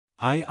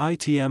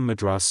IITM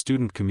Madras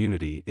student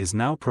community is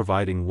now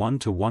providing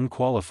one-to-one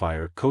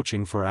qualifier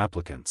coaching for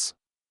applicants.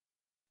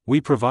 We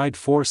provide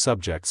 4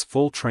 subjects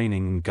full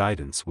training and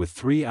guidance with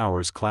 3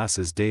 hours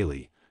classes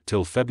daily,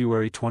 till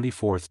February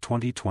 24,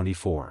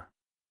 2024.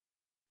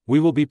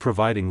 We will be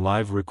providing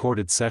live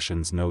recorded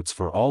sessions notes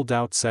for all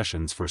doubt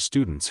sessions for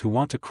students who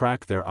want to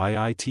crack their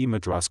IIT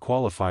Madras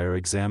qualifier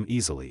exam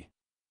easily.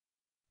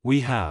 We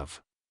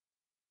have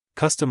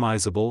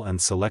customizable and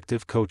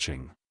selective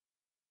coaching,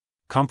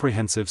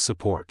 comprehensive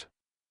support,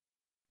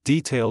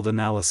 detailed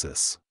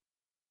analysis,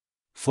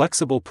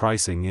 flexible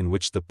pricing in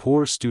which the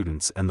poor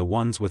students and the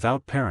ones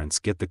without parents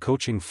get the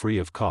coaching free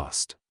of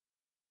cost.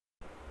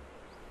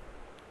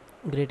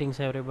 Greetings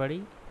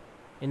everybody.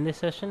 In this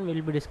session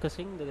we'll be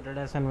discussing the graded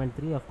assignment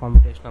 3 of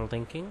computational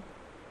thinking.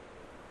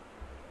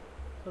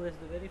 So this is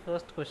the very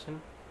first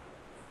question.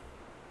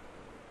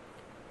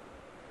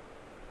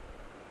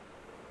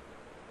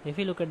 If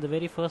you look at the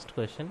very first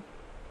question,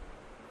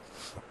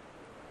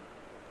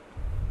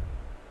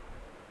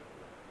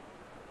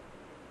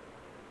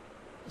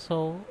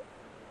 so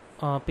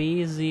P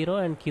is 0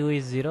 and Q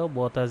is 0,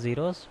 both are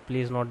zeros.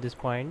 Please note this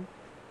point.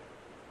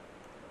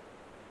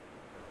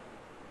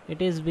 It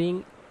is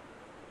being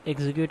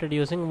executed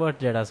using what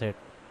data set?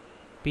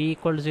 P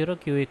equal to 0,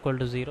 Q equal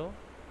to 0.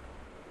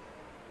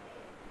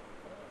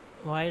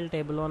 While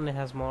table 1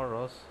 has more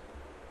rows,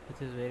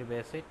 which is very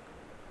basic.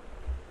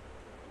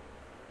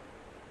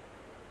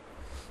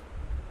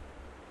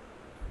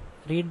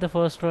 Read the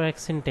first row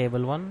X in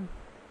table 1.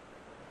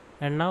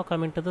 And now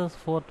coming to the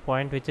fourth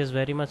point, which is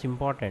very much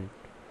important.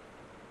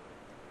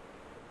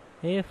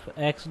 If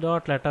X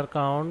dot letter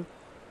count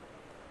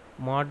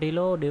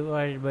modulo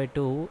divided by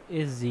 2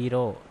 is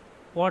 0,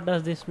 what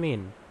does this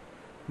mean?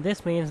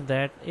 This means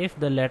that if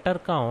the letter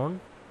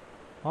count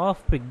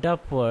of picked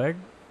up word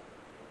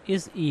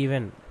is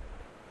even,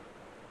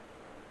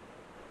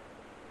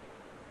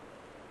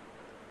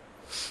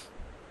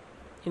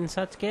 in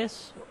such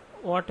case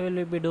what will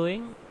we be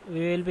doing?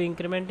 We will be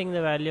incrementing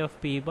the value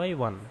of P by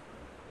 1.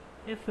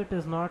 If it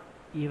is not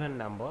even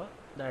number,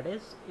 that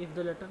is if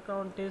the letter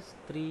count is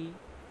 3,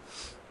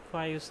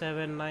 5,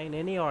 7, 9,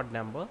 any odd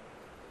number,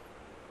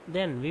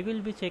 then we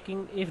will be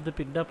checking if the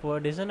picked up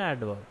word is an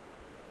adverb.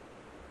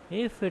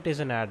 If it is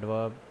an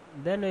adverb,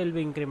 then we will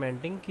be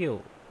incrementing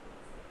Q.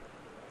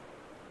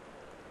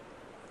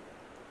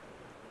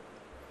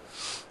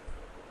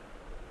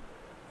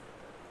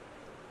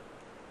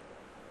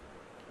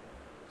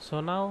 So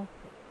now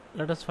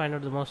let us find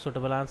out the most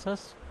suitable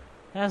answers.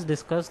 As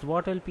discussed,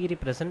 what will P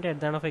represent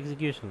at the end of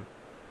execution?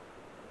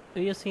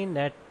 We have seen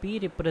that P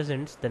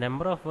represents the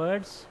number of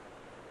words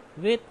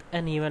with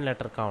an even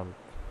letter count.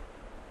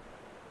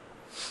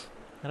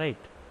 Right.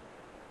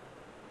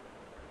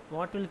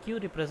 What will Q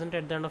represent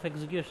at the end of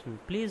execution?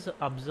 Please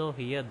observe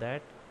here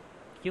that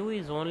Q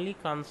is only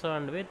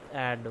concerned with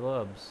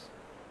adverbs.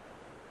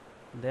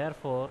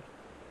 Therefore,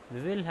 we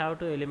will have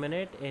to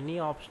eliminate any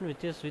option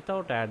which is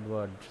without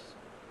adverbs.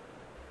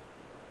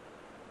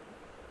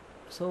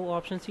 So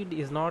option C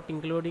is not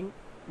including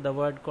the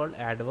word called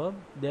adverb,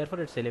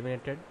 therefore it's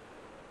eliminated.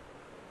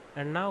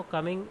 And now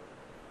coming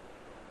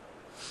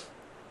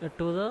to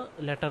the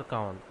letter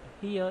count.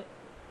 Here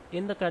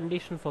in the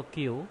condition for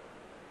Q,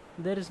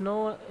 there is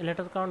no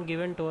letter count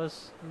given to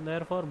us,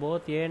 therefore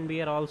both A and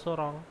B are also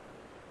wrong.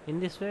 In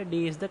this way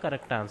D is the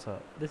correct answer.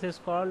 This is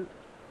called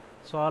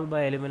solve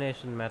by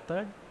elimination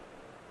method.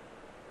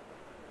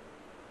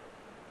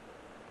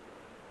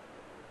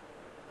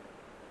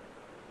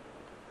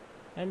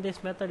 And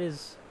this method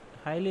is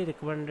highly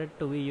recommended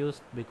to be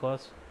used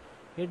because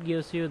it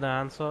gives you the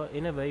answer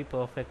in a very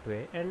perfect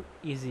way and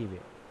easy way.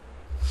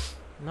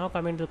 Now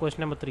coming to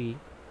question number 3.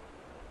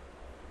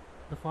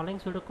 The following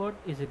pseudocode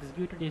is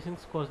executed using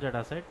scores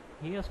dataset.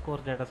 Here scores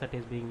dataset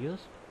is being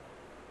used.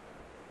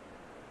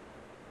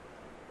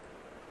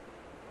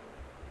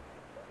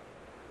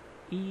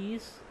 E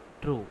is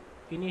true.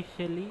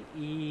 Initially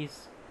E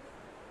is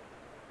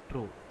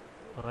true,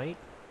 right?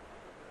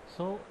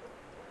 So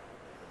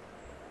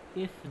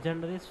if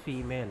gender is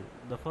female,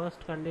 the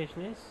first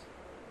condition is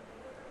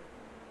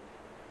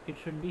it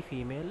should be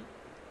female.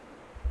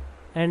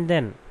 And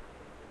then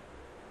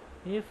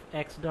if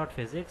x dot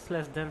physics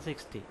less than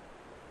 60,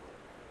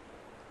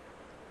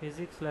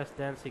 physics less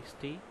than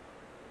 60,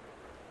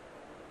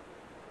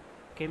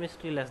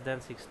 chemistry less than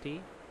 60,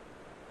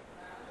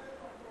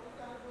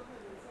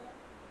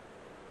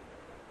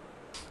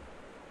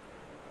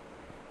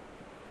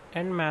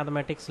 and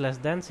mathematics less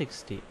than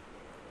 60.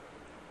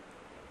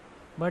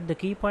 But the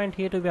key point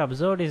here to be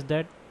observed is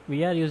that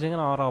we are using an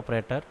OR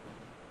operator.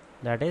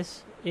 That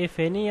is, if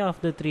any of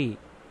the 3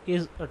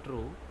 is a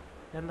true,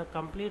 then the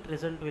complete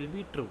result will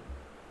be true.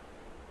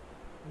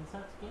 In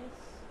such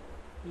case,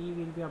 E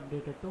will be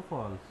updated to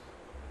false.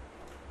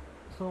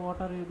 So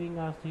what are we being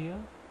asked here?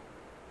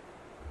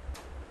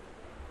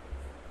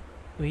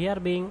 We are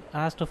being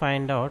asked to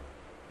find out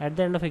at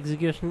the end of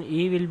execution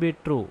E will be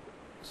true.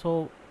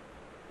 So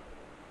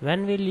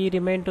when will E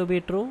remain to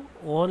be true?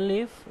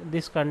 Only if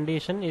this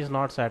condition is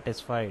not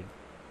satisfied.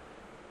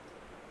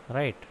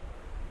 Right.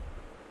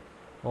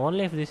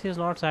 Only if this is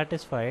not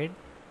satisfied,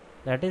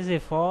 that is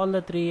if all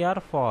the three are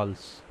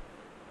false,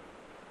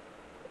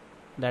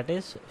 that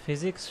is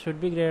physics should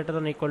be greater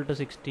than equal to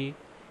 60,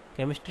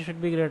 chemistry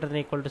should be greater than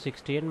equal to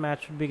 60, and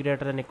math should be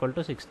greater than equal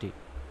to 60.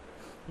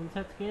 In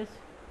such case,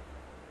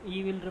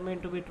 E will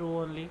remain to be true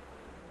only.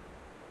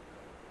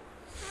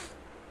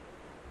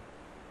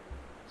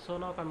 So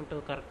now coming to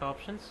the correct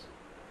options.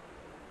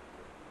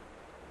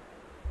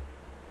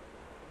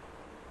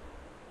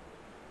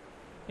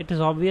 It is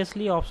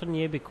obviously option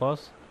A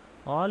because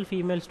all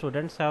female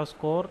students have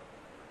score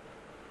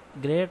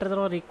greater than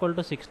or equal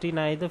to 60 in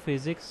either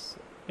physics.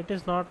 It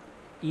is not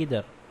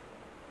either.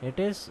 It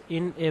is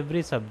in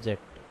every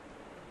subject.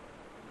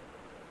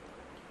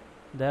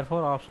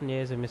 Therefore option A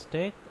is a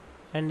mistake,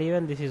 and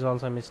even this is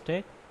also a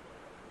mistake.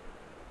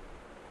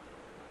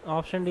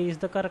 Option D is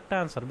the correct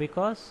answer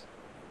because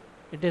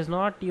it is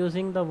not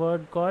using the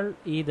word called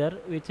either,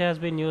 which has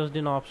been used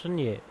in option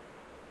A.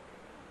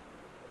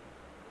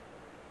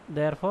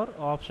 Therefore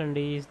option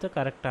D is the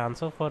correct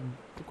answer for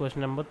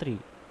question number 3.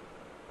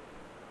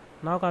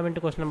 Now coming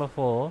to question number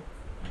 4.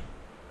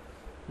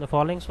 The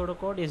following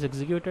pseudocode is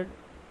executed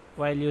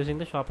while using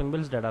the shopping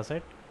bills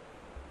dataset.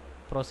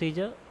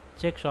 Procedure: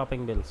 check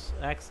shopping bills,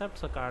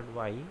 accepts a card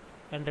Y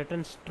and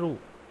returns true.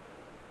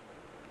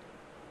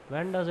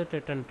 When does it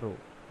return true?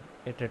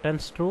 It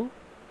returns true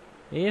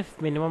if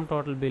minimum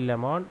total bill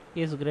amount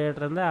is greater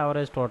than the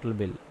average total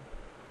bill.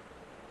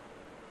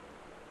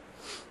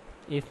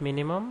 If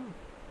minimum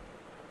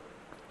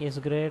is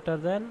greater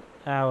than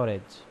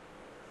average,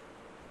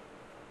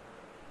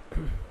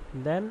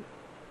 then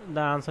the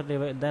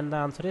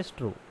answer is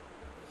true.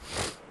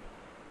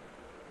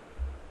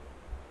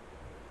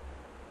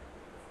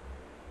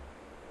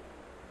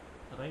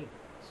 Right.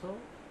 So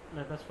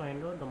let us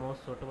find out the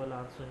most suitable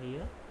answer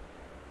here.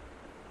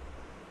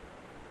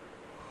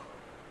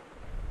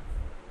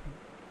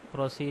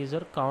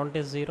 Procedure: count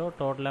is 0,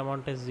 total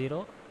amount is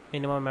 0,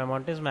 minimum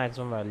amount is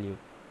maximum value.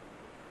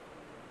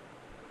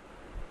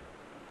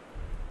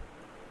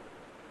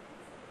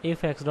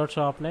 If x dot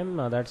shop name,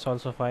 that's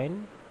also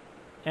fine,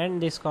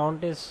 and this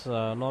count is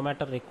no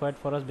matter required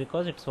for us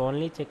because it's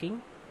only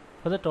checking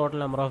for the total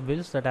number of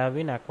bills that have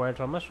been acquired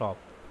from a shop.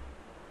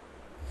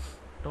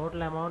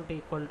 Total amount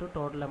equal to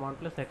total amount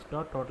plus x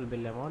dot total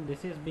bill amount.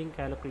 This is being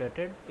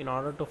calculated in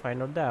order to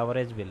find out the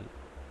average bill.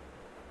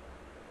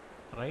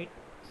 Right.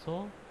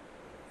 So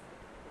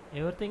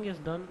everything is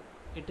done.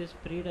 It is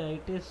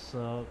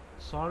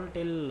solved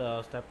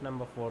till step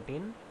number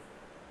 14,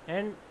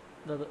 and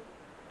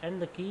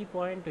the key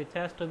point which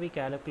has to be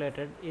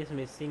calculated is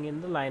missing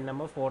in the line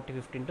number 40,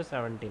 15 to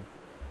 17.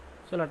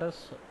 So let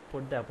us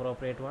put the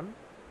appropriate one.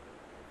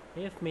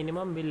 If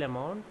minimum bill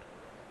amount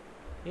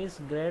is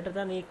greater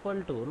than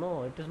equal to,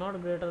 no, it is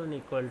not greater than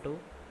equal to,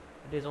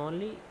 it is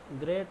only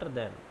greater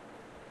than.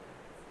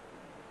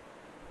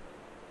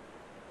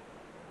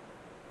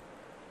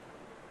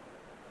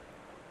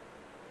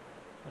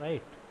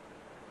 Right.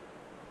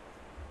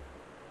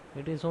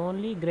 It is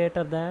only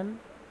greater than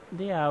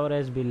the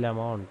average bill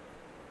amount.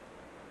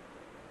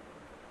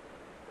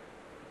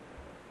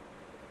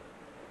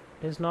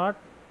 It is not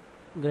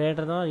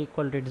greater than or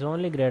equal to, it is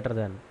only greater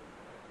than.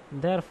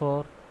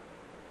 Therefore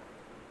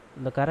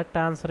the correct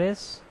answer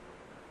is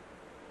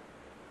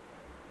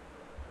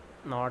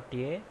not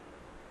A.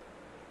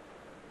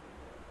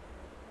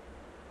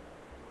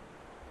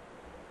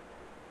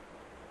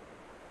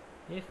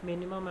 If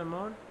minimum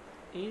amount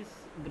is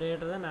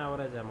greater than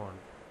average amount,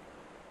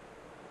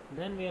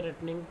 then we are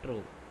returning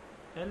true,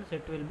 else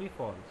it will be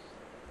false.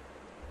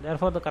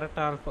 Therefore the correct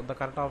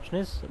option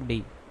is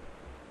D.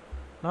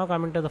 Now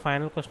coming to the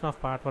final question of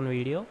part 1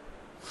 video.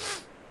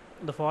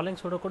 The following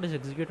pseudocode is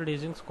executed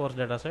using scores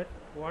dataset.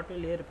 What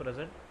will A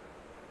represent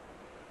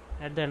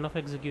at the end of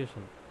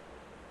execution?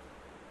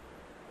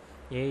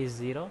 A is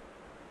 0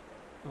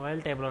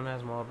 while table 1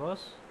 has more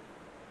rows,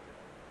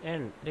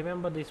 and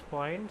remember these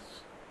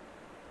points: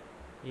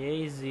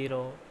 A is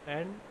 0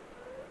 and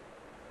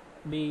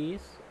B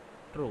is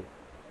true.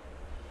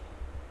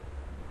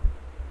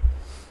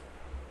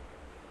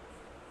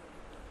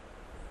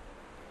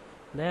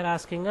 They are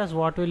asking us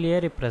what will A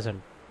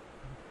represent.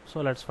 So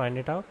let's find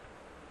it out.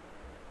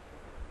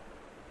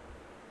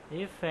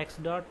 If x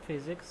dot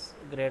physics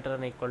greater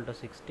than equal to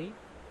 60,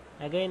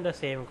 again the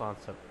same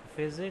concept: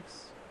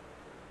 physics,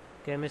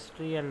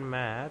 chemistry and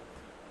math,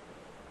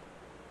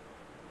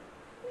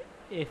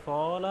 if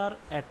all are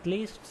at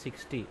least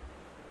 60,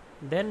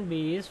 then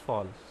B is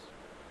false.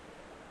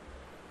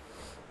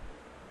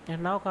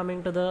 And now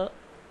coming to the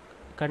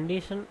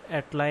condition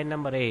at line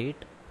number 8,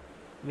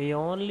 we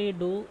only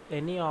do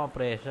any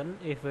operation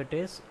if it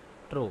is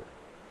true.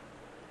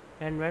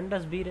 And when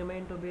does B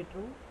remain to be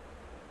true?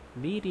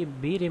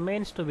 B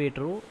remains to be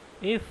true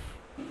if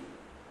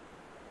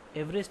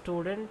every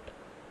student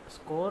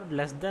scored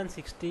less than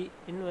 60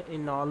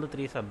 in all the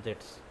 3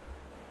 subjects.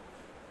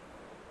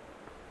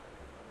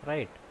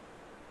 Right.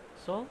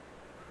 So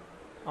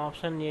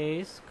option A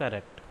is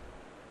correct.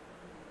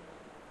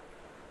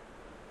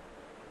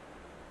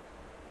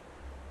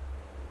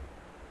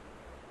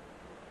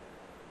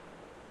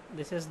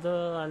 this is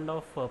the end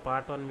of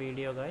part 1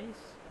 video, guys.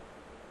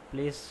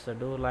 Please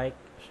do like,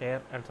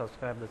 share and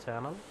subscribe the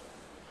channel.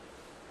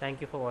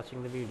 Thank you for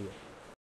watching the video.